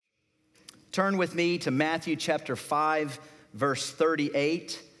Turn with me to Matthew chapter 5, verse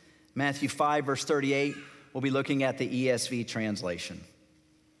 38. Matthew 5, verse 38, we'll be looking at the ESV translation.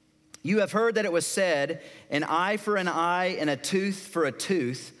 You have heard that it was said, an eye for an eye and a tooth for a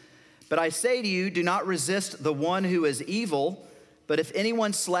tooth. But I say to you, do not resist the one who is evil. But if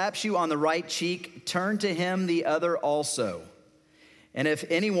anyone slaps you on the right cheek, turn to him the other also. And if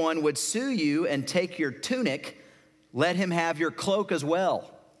anyone would sue you and take your tunic, let him have your cloak as well.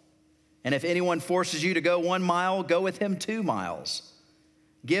 And if anyone forces you to go 1 mile, go with him 2 miles.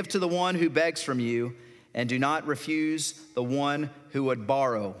 Give to the one who begs from you, and do not refuse the one who would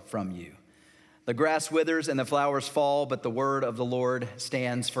borrow from you. The grass withers and the flowers fall, but the word of the Lord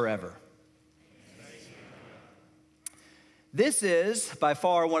stands forever. This is by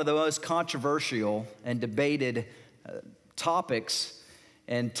far one of the most controversial and debated topics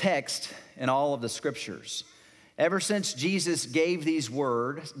and text in all of the scriptures. Ever since Jesus gave these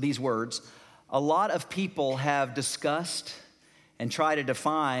words, a lot of people have discussed and tried to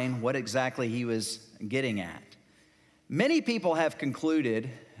define what exactly he was getting at. Many people have concluded,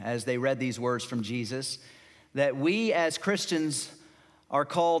 as they read these words from Jesus, that we as Christians are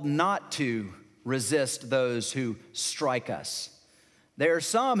called not to resist those who strike us. There are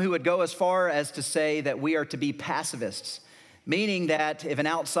some who would go as far as to say that we are to be pacifists, meaning that if an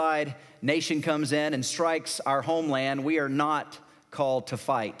outside nation comes in and strikes our homeland, we are not called to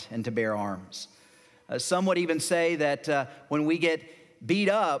fight and to bear arms. Some would even say that when we get beat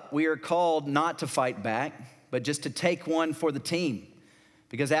up, we are called not to fight back, but just to take one for the team.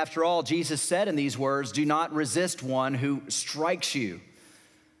 Because after all, Jesus said in these words, do not resist one who strikes you.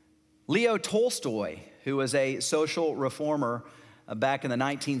 Leo Tolstoy, who was a social reformer back in the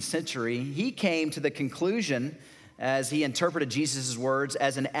 19th century, he came to the conclusion, as he interpreted Jesus' words,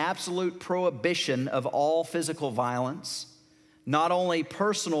 as an absolute prohibition of all physical violence, not only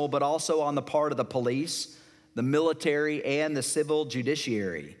personal, but also on the part of the police, the military, and the civil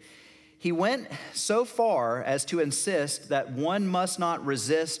judiciary. He went so far as to insist that one must not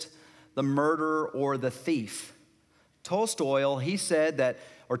resist the murderer or the thief. Tolstoy, he said that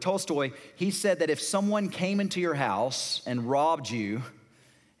if someone came into your house and robbed you,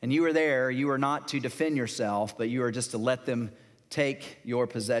 and you were there, you are not to defend yourself, but you are just to let them take your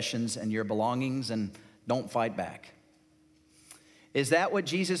possessions and your belongings and don't fight back. Is that what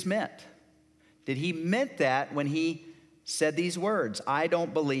Jesus meant? Did he meant that when he said these words? I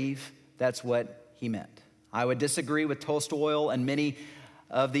don't believe that's what he meant. I would disagree with Tolstoy and many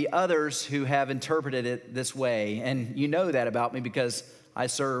of the others who have interpreted it this way. And you know that about me because I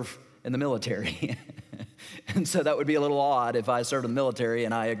serve in the military. And so that would be a little odd if I served in the military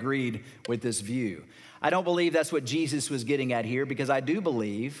and I agreed with this view. I don't believe that's what Jesus was getting at here, because I do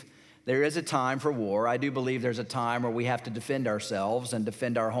believe there is a time for war. I do believe there's a time where we have to defend ourselves and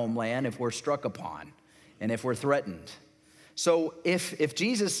defend our homeland if we're struck upon and if we're threatened. So if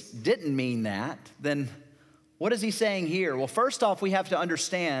Jesus didn't mean that, then what is he saying here? Well, first off, we have to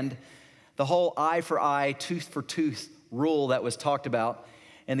understand the whole eye for eye, tooth for tooth rule that was talked about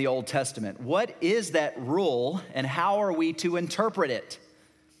in the Old Testament. What is that rule and how are we to interpret it?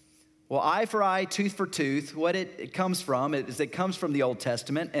 Well, eye for eye, tooth for tooth, what it comes from is it comes from the Old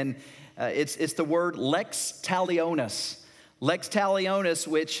Testament, and it's the word lex talionis. Lex talionis,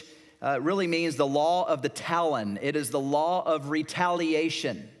 which really means the law of the talon. It is the law of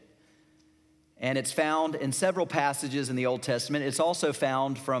retaliation. And it's found in several passages in the Old Testament. It's also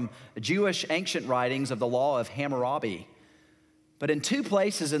found from Jewish ancient writings of the law of Hammurabi. But in 2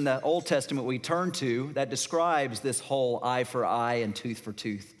 places in the Old Testament we turn to that describes this whole eye for eye and tooth for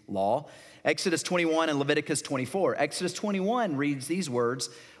tooth law. Exodus 21 and Leviticus 24. Exodus 21 reads these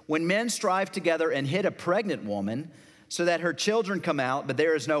words, when men strive together and hit a pregnant woman so that her children come out, but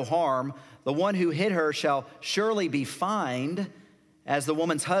there is no harm, the one who hit her shall surely be fined, as the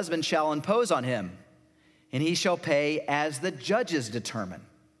woman's husband shall impose on him, and he shall pay as the judges determine.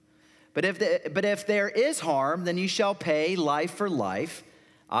 But if there is harm, then you shall pay life for life,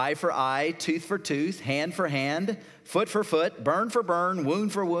 eye for eye, tooth for tooth, hand for hand, foot for foot, burn for burn,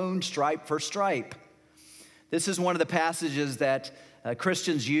 wound for wound, stripe for stripe. This is one of the passages that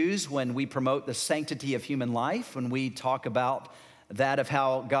Christians use when we promote the sanctity of human life, when we talk about that of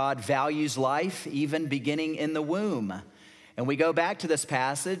how God values life, even beginning in the womb. And we go back to this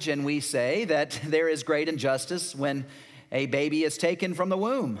passage and we say that there is great injustice when a baby is taken from the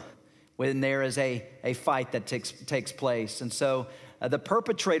womb, when there is a fight that takes place. And so the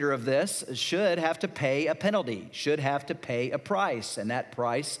perpetrator of this should have to pay a penalty, should have to pay a price, and that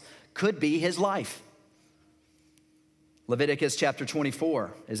price could be his life. Leviticus chapter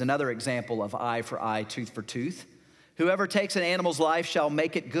 24 is another example of eye for eye, tooth for tooth. Whoever takes an animal's life shall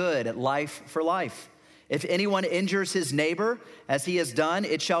make it good, life for life. If anyone injures his neighbor as he has done,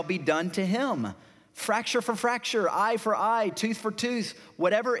 it shall be done to him. Fracture for fracture, eye for eye, tooth for tooth.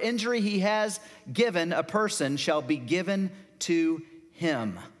 Whatever injury he has given a person shall be given to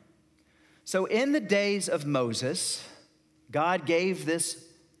him. So in the days of Moses, God gave this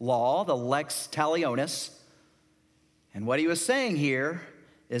law, the lex talionis. And what he was saying here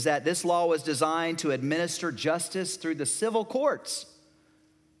is that this law was designed to administer justice through the civil courts.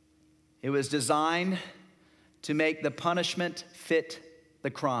 It was designed to make the punishment fit the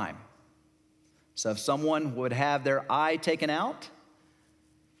crime. So if someone would have their eye taken out,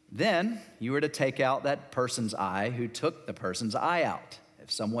 then you were to take out that person's eye who took the person's eye out.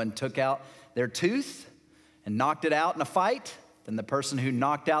 If someone took out their tooth and knocked it out in a fight, then the person who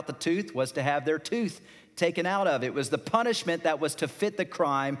knocked out the tooth was to have their tooth taken out of. It was the punishment that was to fit the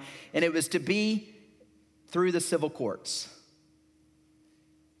crime, and it was to be through the civil courts.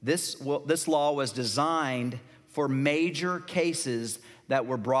 This law was designed for major cases that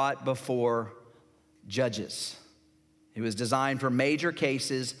were brought before judges. It was designed for major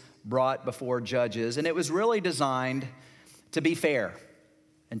cases brought before judges, and it was really designed to be fair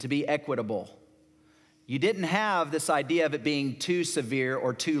and to be equitable. You didn't have this idea of it being too severe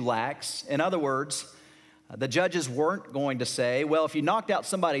or too lax. In other words, the judges weren't going to say, well, if you knocked out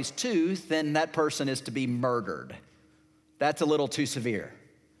somebody's tooth, then that person is to be murdered. That's a little too severe.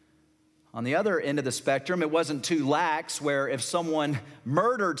 On the other end of the spectrum, it wasn't too lax, where if someone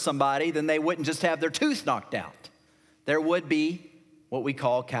murdered somebody, then they wouldn't just have their tooth knocked out. There would be what we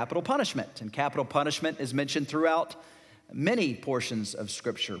call capital punishment. And capital punishment is mentioned throughout many portions of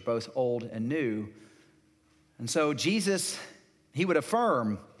Scripture, both Old and New. And so Jesus, he would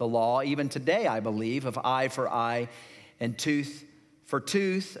affirm the law, even today, I believe, of eye for eye and tooth for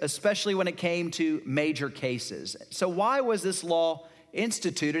tooth, especially when it came to major cases. So why was this law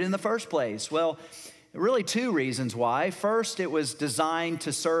instituted in the first place? Well, really two reasons why. First, it was designed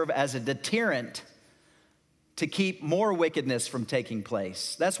to serve as a deterrent to keep more wickedness from taking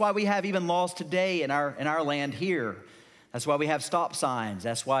place. That's why we have even laws today in our land here. That's why we have stop signs.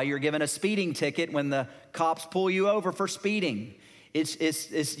 That's why you're given a speeding ticket when the cops pull you over for speeding.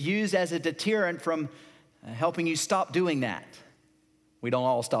 It's used as a deterrent from helping you stop doing that. We don't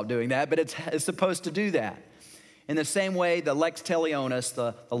all stop doing that, but it's supposed to do that. In the same way, the lex talionis,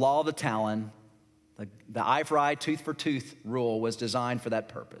 the law of the talon, the eye for eye, tooth for tooth rule was designed for that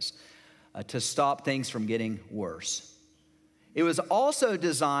purpose, to stop things from getting worse. It was also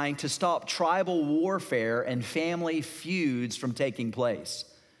designed to stop tribal warfare and family feuds from taking place.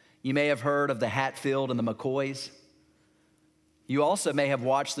 You may have heard of the Hatfield and the McCoys. You also may have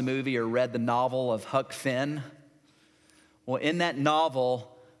watched the movie or read the novel of Huck Finn. Well, in that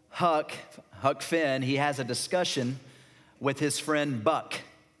novel, Huck Finn, he has a discussion with his friend Buck,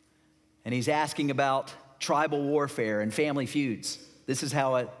 and he's asking about tribal warfare and family feuds. This is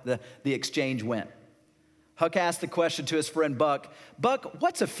how the exchange went. Huck asked the question to his friend Buck, "Buck,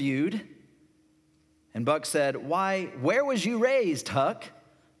 what's a feud?" And Buck said, "Why, where was you raised, Huck?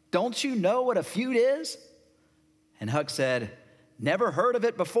 Don't you know what a feud is?" And Huck said, "Never heard of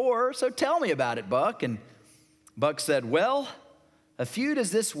it before, so tell me about it, Buck." And Buck said, "Well, a feud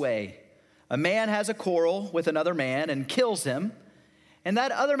is this way. A man has a quarrel with another man and kills him, and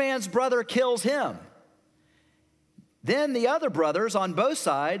that other man's brother kills him. Then the other brothers on both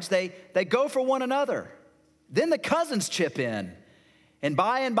sides, they go for one another. Then the cousins chip in, and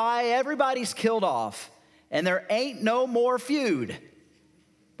by everybody's killed off, and there ain't no more feud.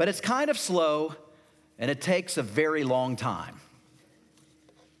 But it's kind of slow, and it takes a very long time."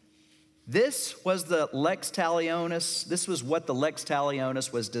 This was the lex talionis. This was what the lex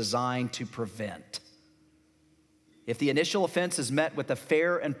talionis was designed to prevent. If the initial offense is met with a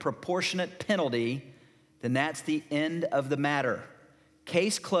fair and proportionate penalty, then that's the end of the matter.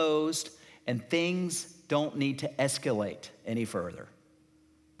 Case closed, and things don't need to escalate any further.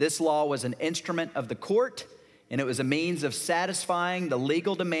 This law was an instrument of the court, and it was a means of satisfying the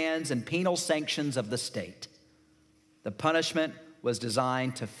legal demands and penal sanctions of the state. The punishment was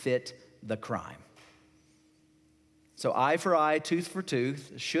designed to fit the crime. So eye for eye, tooth for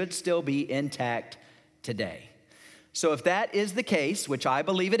tooth should still be intact today. So if that is the case, which I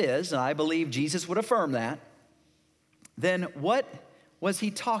believe it is, and I believe Jesus would affirm that, then what was he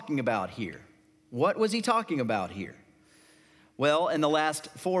talking about here? What was he talking about here? Well, in the last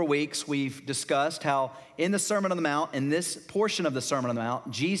 4 weeks, we've discussed how in the Sermon on the Mount, in this portion of the Sermon on the Mount,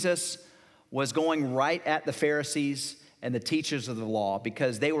 Jesus was going right at the Pharisees and the teachers of the law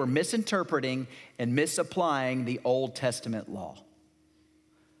because they were misinterpreting and misapplying the Old Testament law.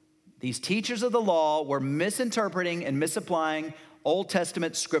 These teachers of the law were misinterpreting and misapplying Old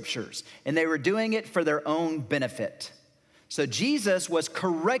Testament scriptures, and they were doing it for their own benefit. So Jesus was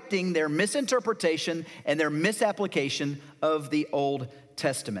correcting their misinterpretation and their misapplication of the Old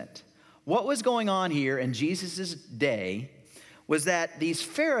Testament. What was going on here in Jesus' day was that these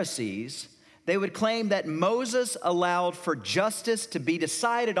Pharisees, they would claim that Moses allowed for justice to be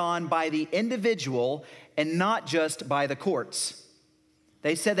decided on by the individual and not just by the courts.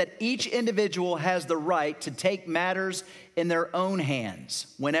 They said that each individual has the right to take matters in their own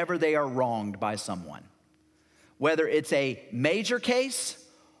hands whenever they are wronged by someone. Whether it's a major case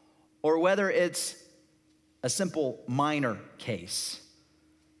or whether it's a simple minor case.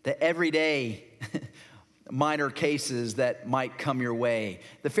 The everyday minor cases that might come your way.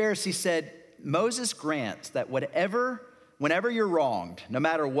 The Pharisees said, Moses grants that whenever you're wronged, no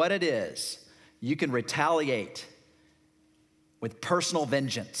matter what it is, you can retaliate with personal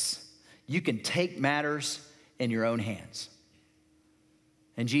vengeance. You can take matters in your own hands.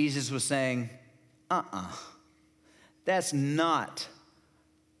 And Jesus was saying, that's not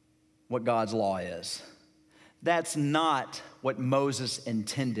what God's law is. That's not what Moses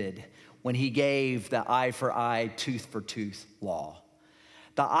intended when he gave the eye for eye, tooth for tooth law.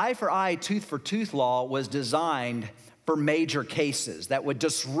 The eye for eye, tooth for tooth law was designed for major cases that would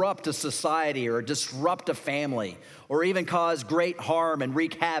disrupt a society or disrupt a family or even cause great harm and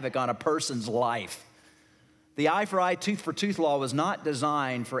wreak havoc on a person's life. The eye for eye, tooth for tooth law was not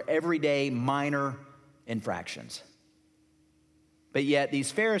designed for everyday minor infractions. But yet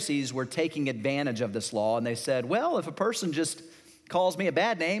these Pharisees were taking advantage of this law, and they said, well, if a person just calls me a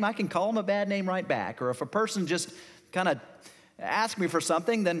bad name, I can call him a bad name right back. Or if a person just kind of asks me for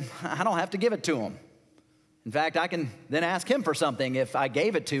something, then I don't have to give it to him. In fact, I can then ask him for something if I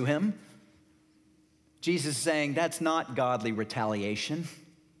gave it to him. Jesus is saying that's not godly retaliation.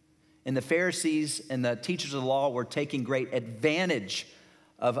 And the Pharisees and the teachers of the law were taking great advantage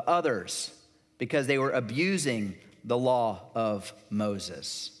of others because they were abusing the law of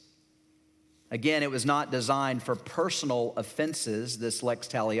Moses. Again, it was not designed for personal offenses, this lex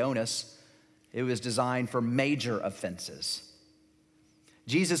talionis. It was designed for major offenses.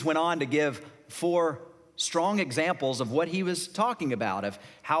 Jesus went on to give 4 strong examples of what he was talking about, of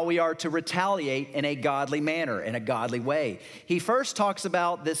how we are to retaliate in a godly manner, in a godly way. He first talks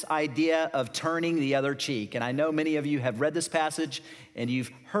about this idea of turning the other cheek. And I know many of you have read this passage and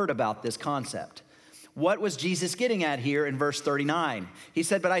you've heard about this concept. What was Jesus getting at here in verse 39? He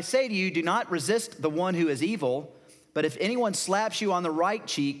said, but I say to you, do not resist the one who is evil, but if anyone slaps you on the right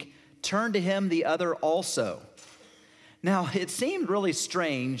cheek, turn to him the other also. Now, it seemed really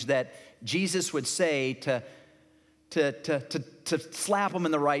strange that Jesus would say to slap him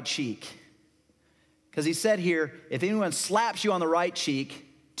in the right cheek. Because he said here, if anyone slaps you on the right cheek,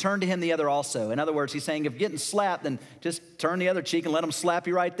 turn to him the other also. In other words, he's saying if you're getting slapped, then just turn the other cheek and let him slap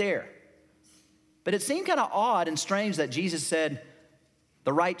you right there. But it seemed kind of odd and strange that Jesus said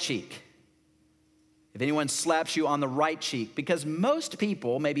the right cheek. If anyone slaps you on the right cheek, because most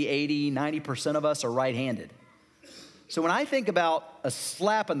people, maybe 80, 90% of us are right-handed. So when I think about a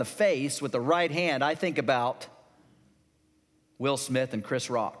slap in the face with the right hand, I think about Will Smith and Chris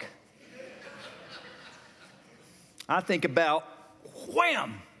Rock. I think about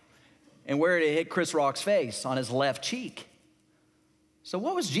wham, and where did it hit Chris Rock's face? On his left cheek. So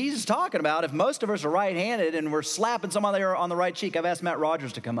what was Jesus talking about if most of us are right-handed and we're slapping someone there on the right cheek? I've asked Matt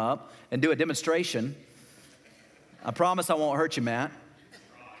Rogers to come up and do a demonstration. I promise I won't hurt you, Matt.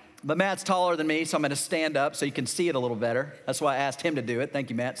 But Matt's taller than me, so I'm going to stand up so you can see it a little better. That's why I asked him to do it. Thank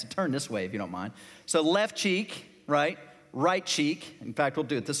you, Matt. So turn this way if you don't mind. So left cheek, right cheek. In fact, we'll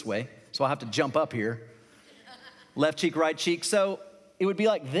do it this way, so I'll have to jump up here. Left cheek, right cheek. So it would be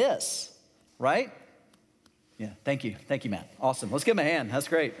like this, right? Yeah, thank you, Matt. Awesome. Let's give him a hand. That's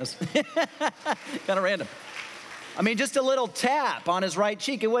great. That's kind of random. I mean, just a little tap on his right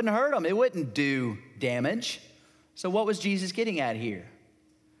cheek, it wouldn't hurt him. It wouldn't do damage. So what was Jesus getting at here?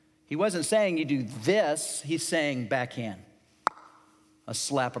 He wasn't saying you do this. He's saying backhand. A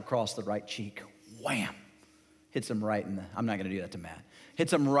slap across the right cheek. Wham. Hits him right in the, I'm not going to do that to Matt.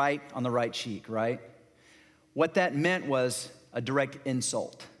 Hits him right on the right cheek, right? What that meant was a direct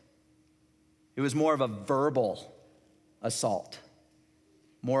insult. It was more of a verbal assault.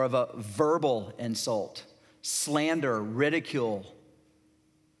 More of a verbal insult. Slander, ridicule.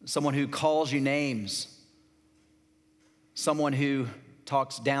 Someone who calls you names. Someone who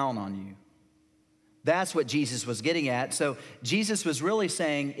talks down on you. That's what Jesus was getting at. So Jesus was really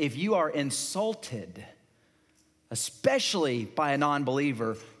saying, if you are insulted, especially by a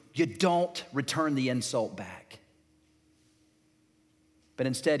non-believer, you don't return the insult back. but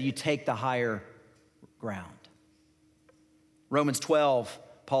instead you take the higher ground. Romans 12,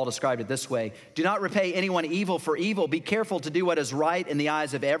 Paul described it this way: do not repay anyone evil for evil. Be careful to do what is right in the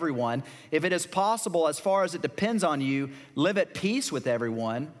eyes of everyone. If it is possible, as far as it depends on you, live at peace with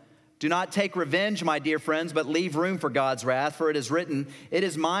everyone. Do not take revenge, my dear friends, but leave room for God's wrath, for it is written, "It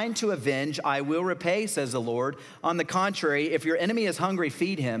is mine to avenge, I will repay," says the Lord. On the contrary, if your enemy is hungry,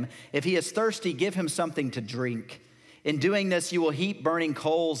 feed him. If he is thirsty, give him something to drink. In doing this, you will heap burning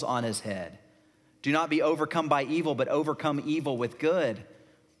coals on his head. Do not be overcome by evil, but overcome evil with good.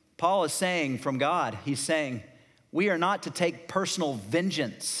 Paul is saying from God, he's saying, we are not to take personal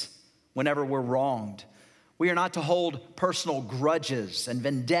vengeance whenever we're wronged. We are not to hold personal grudges and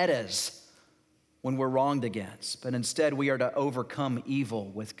vendettas when we're wronged against, but instead we are to overcome evil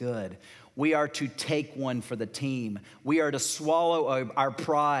with good. We are to take one for the team. We are to swallow our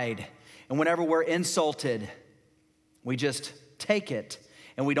pride, and whenever we're insulted, we just take it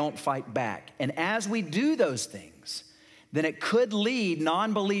and we don't fight back. And as we do those things, then it could lead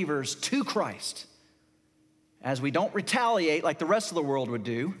non-believers to Christ. As we don't retaliate like the rest of the world would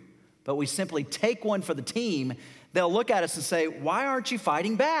do, but we simply take one for the team, they'll look at us and say, why aren't you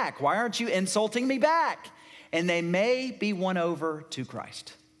fighting back? Why aren't you insulting me back? And they may be won over to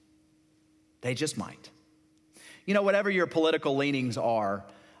Christ. They just might. You know, whatever your political leanings are,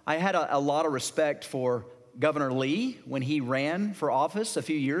 I had a lot of respect for Governor Lee when he ran for office a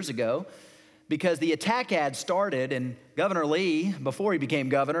few years ago, because the attack ad started, and Governor Lee, before he became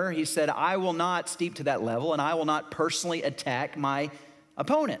governor, he said, I will not stoop to that level, and I will not personally attack my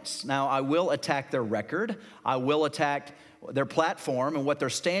opponents. Now, I will attack their record. I will attack their platform and what they're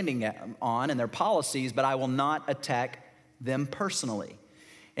standing on and their policies, but I will not attack them personally.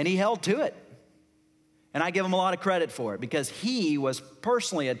 And he held to it. And I give him a lot of credit for it, because he was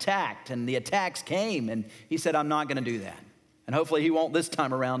personally attacked, and the attacks came, and he said, I'm not going to do that. And hopefully he won't this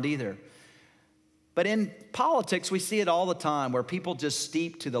time around either. But in politics, we see it all the time where people just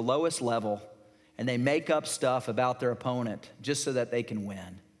steep to the lowest level and they make up stuff about their opponent just so that they can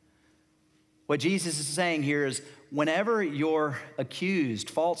win. What Jesus is saying here is, whenever you're accused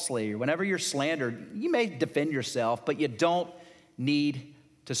falsely or whenever you're slandered, you may defend yourself, but you don't need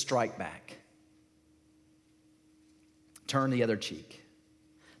to strike back. Turn the other cheek.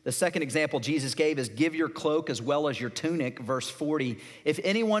 The second example Jesus gave is give your cloak as well as your tunic, verse 40. If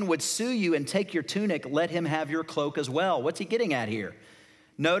anyone would sue you and take your tunic, let him have your cloak as well. What's he getting at here?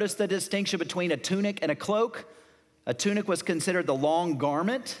 Notice the distinction between a tunic and a cloak. A tunic was considered the long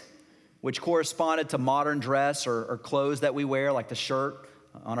garment, which corresponded to modern dress or clothes that we wear, like the shirt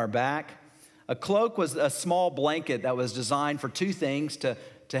on our back. A cloak was a small blanket that was designed for two things: to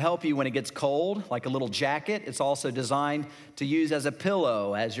help you when it gets cold, like a little jacket. It's also designed to use as a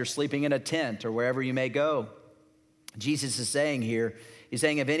pillow as you're sleeping in a tent or wherever you may go. Jesus is saying here, he's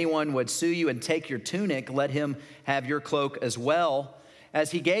saying, if anyone would sue you and take your tunic, let him have your cloak as well.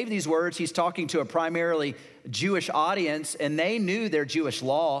 As he gave these words, he's talking to a primarily Jewish audience, and they knew their Jewish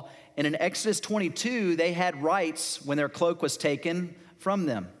law. And in Exodus 22, they had rights when their cloak was taken from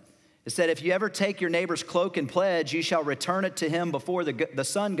them. It said, if you ever take your neighbor's cloak and pledge, you shall return it to him before the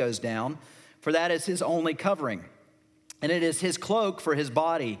sun goes down, for that is his only covering. And it is his cloak for his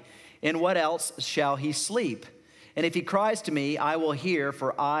body. In what else shall he sleep? And if he cries to me, I will hear,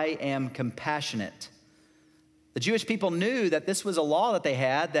 for I am compassionate. The Jewish people knew that this was a law that they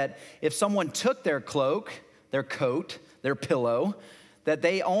had, that if someone took their cloak, their coat, their pillow, that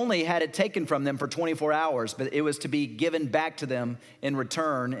they only had it taken from them for 24 hours, but it was to be given back to them in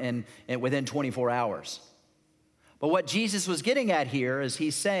return and within 24 hours. But what Jesus was getting at here is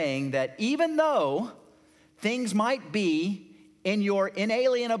he's saying that even though things might be in your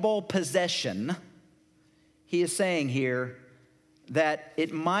inalienable possession, he is saying here that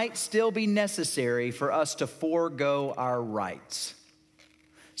it might still be necessary for us to forego our rights.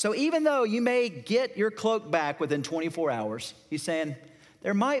 So even though you may get your cloak back within 24 hours, he's saying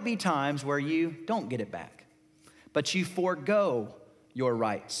there might be times where you don't get it back, but you forego your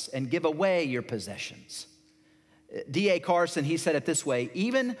rights and give away your possessions. D.A. Carson, he said it this way: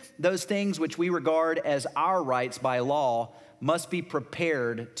 even those things which we regard as our rights by law must be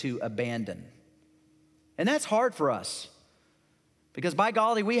prepared to abandon. And that's hard for us, because by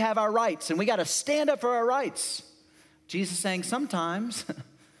golly, we have our rights and we got to stand up for our rights. Jesus is saying sometimes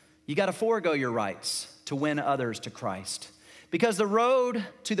you got to forego your rights to win others to Christ, because the road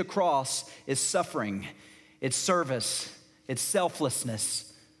to the cross is suffering, it's service, it's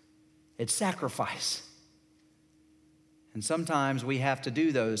selflessness, it's sacrifice. And sometimes we have to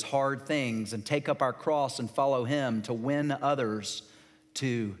do those hard things and take up our cross and follow him to win others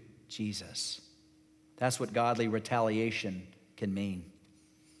to Jesus. That's what godly retaliation can mean.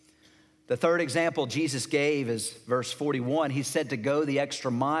 The third example Jesus gave is verse 41. He said to go the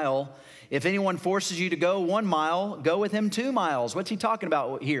extra mile. If anyone forces you to go 1 mile, go with him 2 miles. What's he talking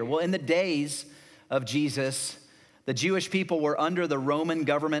about here? Well, in the days of Jesus, the Jewish people were under the Roman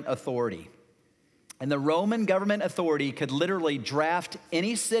government authority. And the Roman government authority could literally draft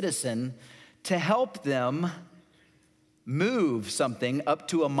any citizen to help them move something up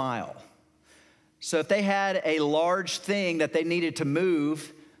to 1 mile. So if they had a large thing that they needed to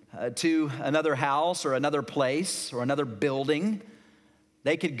move to another house or another place or another building,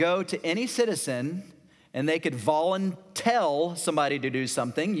 they could go to any citizen and they could tell somebody to do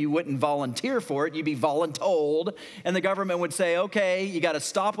something. You wouldn't volunteer for it, you'd be voluntold. And the government would say, okay, you got to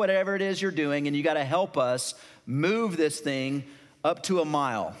stop whatever it is you're doing and you got to help us move this thing up to 1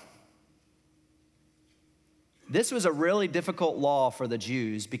 mile. This was a really difficult law for the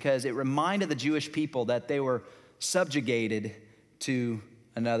Jews because it reminded the Jewish people that they were subjugated to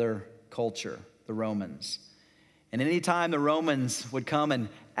another culture, the Romans. And anytime the Romans would come and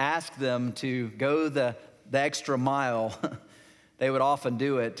ask them to go the extra mile, they would often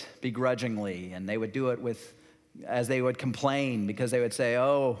do it begrudgingly, and they would do it as they would complain because they would say,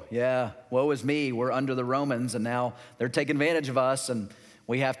 oh, yeah, woe is me, we're under the Romans, and now they're taking advantage of us, and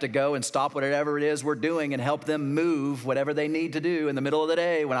we have to go and stop whatever it is we're doing and help them move whatever they need to do in the middle of the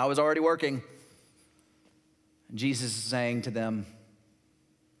day when I was already working. And Jesus is saying to them,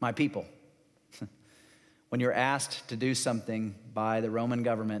 my people, when you're asked to do something by the Roman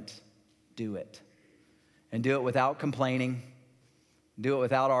government, do it. And do it without complaining. Do it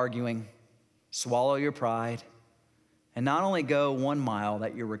without arguing. Swallow your pride. And not only go 1 mile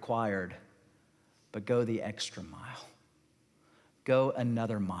that you're required, but go the extra mile. Go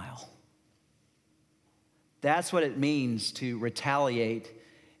another mile. That's what it means to retaliate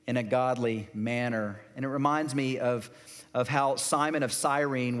in a godly manner. And it reminds me of how Simon of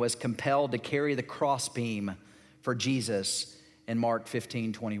Cyrene was compelled to carry the crossbeam for Jesus in Mark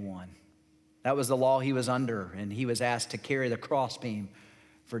 15:21. That was the law he was under, and he was asked to carry the crossbeam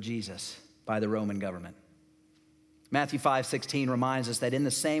for Jesus by the Roman government. Matthew 5:16 reminds us that in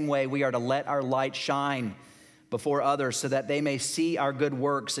the same way we are to let our light shine before others so that they may see our good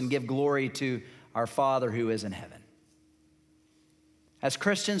works and give glory to our Father who is in heaven. As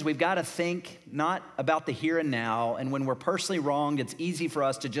Christians, we've got to think not about the here and now, and when we're personally wronged, it's easy for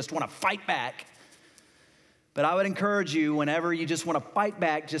us to just want to fight back. But I would encourage you, whenever you just want to fight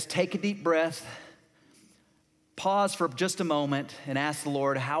back, just take a deep breath, pause for just a moment, and ask the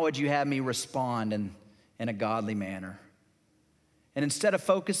Lord, how would you have me respond in a godly manner? And instead of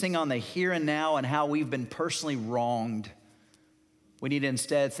focusing on the here and now and how we've been personally wronged, we need to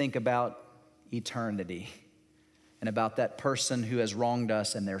instead think about eternity and about that person who has wronged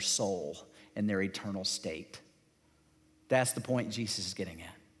us and their soul and their eternal state. That's the point Jesus is getting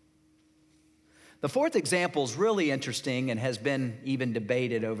at. The fourth example is really interesting and has been even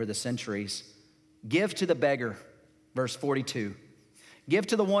debated over the centuries. Give to the beggar, verse 42. Give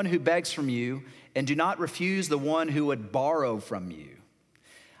to the one who begs from you, and do not refuse the one who would borrow from you.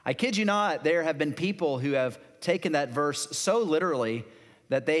 I kid you not, there have been people who have taken that verse so literally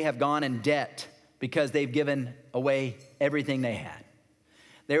that they have gone in debt because they've given away everything they had.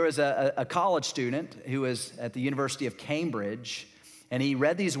 There was a college student who was at the University of Cambridge, and he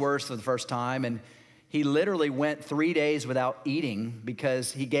read these words for the first time, and he literally went 3 days without eating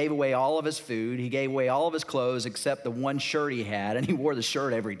because he gave away all of his food. He gave away all of his clothes except the one shirt he had, and he wore the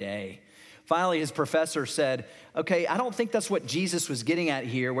shirt every day. Finally, his professor said, okay, I don't think that's what Jesus was getting at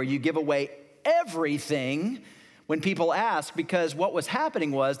here, where you give away everything when people ask, because what was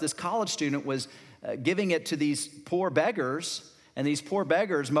happening was this college student was giving it to these poor beggars, and these poor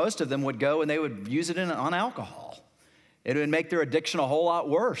beggars, most of them would go and they would use it on alcohol. It would make their addiction a whole lot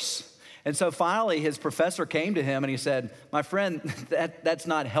worse. And so finally, his professor came to him and he said, my friend, that's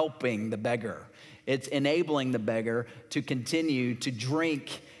not helping the beggar. It's enabling the beggar to continue to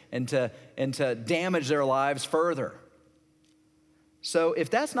drink and to damage their lives further. So if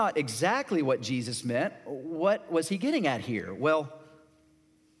that's not exactly what Jesus meant, what was he getting at here? Well,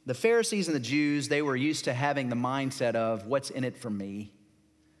 the Pharisees and the Jews, they were used to having the mindset of, what's in it for me?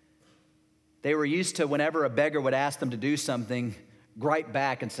 They were used to whenever a beggar would ask them to do something, gripe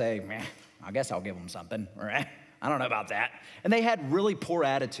back and say, man, I guess I'll give them something. Or, I don't know about that. And they had really poor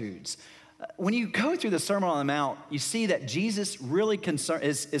attitudes. When you go through the Sermon on the Mount, you see that Jesus really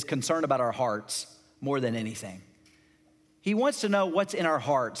is concerned about our hearts more than anything. He wants to know what's in our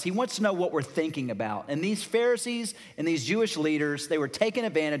hearts. He wants to know what we're thinking about. And these Pharisees and these Jewish leaders, they were taking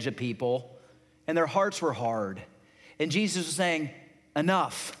advantage of people, and their hearts were hard. And Jesus was saying,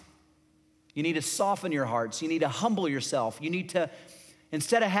 enough. You need to soften your hearts. You need to humble yourself. You need to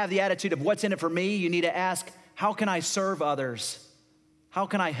Instead of have the attitude of what's in it for me, you need to ask, how can I serve others? How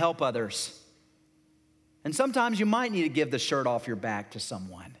can I help others? And sometimes you might need to give the shirt off your back to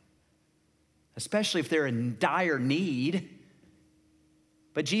someone, especially if they're in dire need.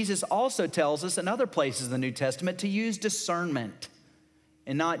 But Jesus also tells us in other places in the New Testament to use discernment,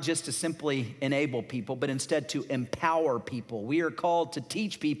 and not just to simply enable people, but instead to empower people. We are called to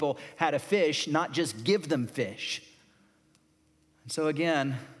teach people how to fish, not just give them fish. And so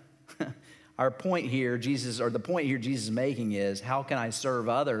again, the point here Jesus is making is, how can I serve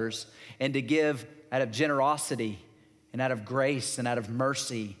others and to give out of generosity and out of grace and out of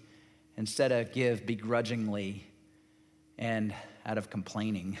mercy instead of give begrudgingly and out of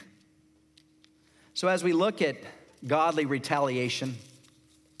complaining. So as we look at godly retaliation,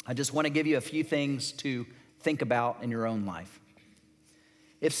 I just want to give you a few things to think about in your own life.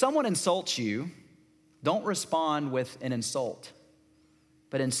 If someone insults you, don't respond with an insult,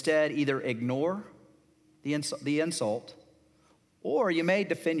 but instead either ignore the insult, or you may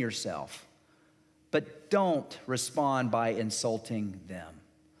defend yourself, but don't respond by insulting them.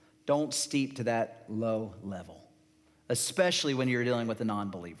 Don't steep to that low level, especially when you're dealing with a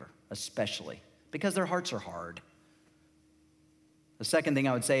non-believer, especially because their hearts are hard. The second thing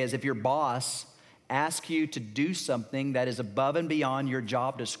I would say is if your boss asks you to do something that is above and beyond your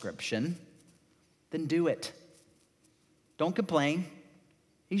job description, then do it. Don't complain.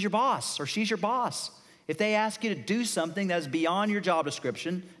 He's your boss or she's your boss. If they ask you to do something that is beyond your job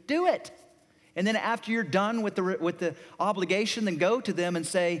description, do it. And then after you're done with the obligation, then go to them and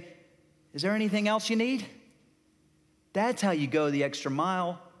say, is there anything else you need? That's how you go the extra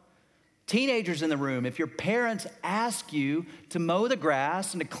mile. Teenagers in the room, if your parents ask you to mow the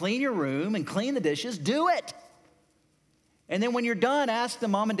grass and to clean your room and clean the dishes, do it. And then when you're done, ask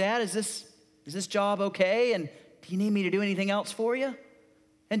them, Mom and Dad, is this job okay? And do you need me to do anything else for you?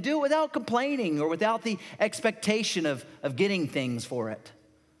 And do it without complaining or without the expectation of getting things for it.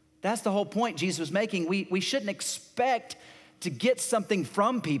 That's the whole point Jesus was making. We shouldn't expect to get something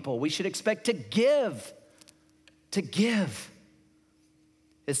from people. We should expect to give. To give.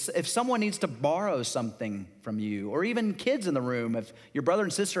 If someone needs to borrow something from you, or even kids in the room, if your brother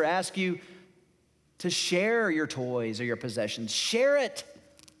and sister ask you to share your toys or your possessions, share it.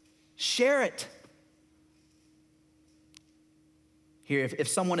 Share it. Here, if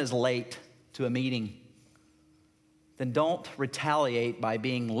someone is late to a meeting, then don't retaliate by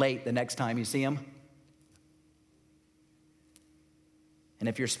being late the next time you see them. And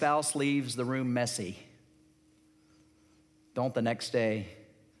if your spouse leaves the room messy, don't the next day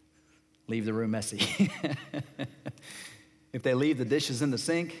leave the room messy. If they leave the dishes in the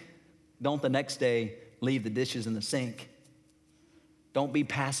sink, don't the next day leave the dishes in the sink. Don't be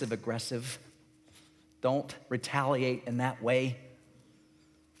passive aggressive. Don't retaliate in that way.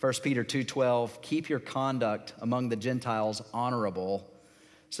 1 Peter 2:12, keep your conduct among the Gentiles honorable,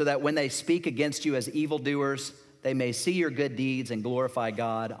 so that when they speak against you as evildoers, they may see your good deeds and glorify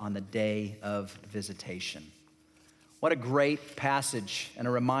God on the day of visitation. What a great passage and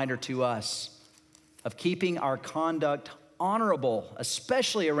a reminder to us of keeping our conduct honorable,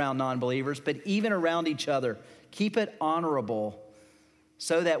 especially around non-believers, but even around each other. Keep it honorable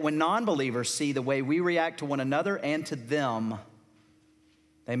so that when non-believers see the way we react to one another and to them,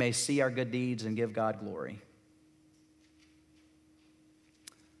 they may see our good deeds and give God glory.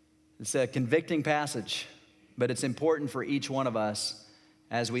 It's a convicting passage, but it's important for each one of us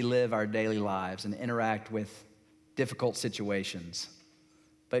as we live our daily lives and interact with difficult situations.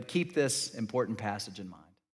 But keep this important passage in mind.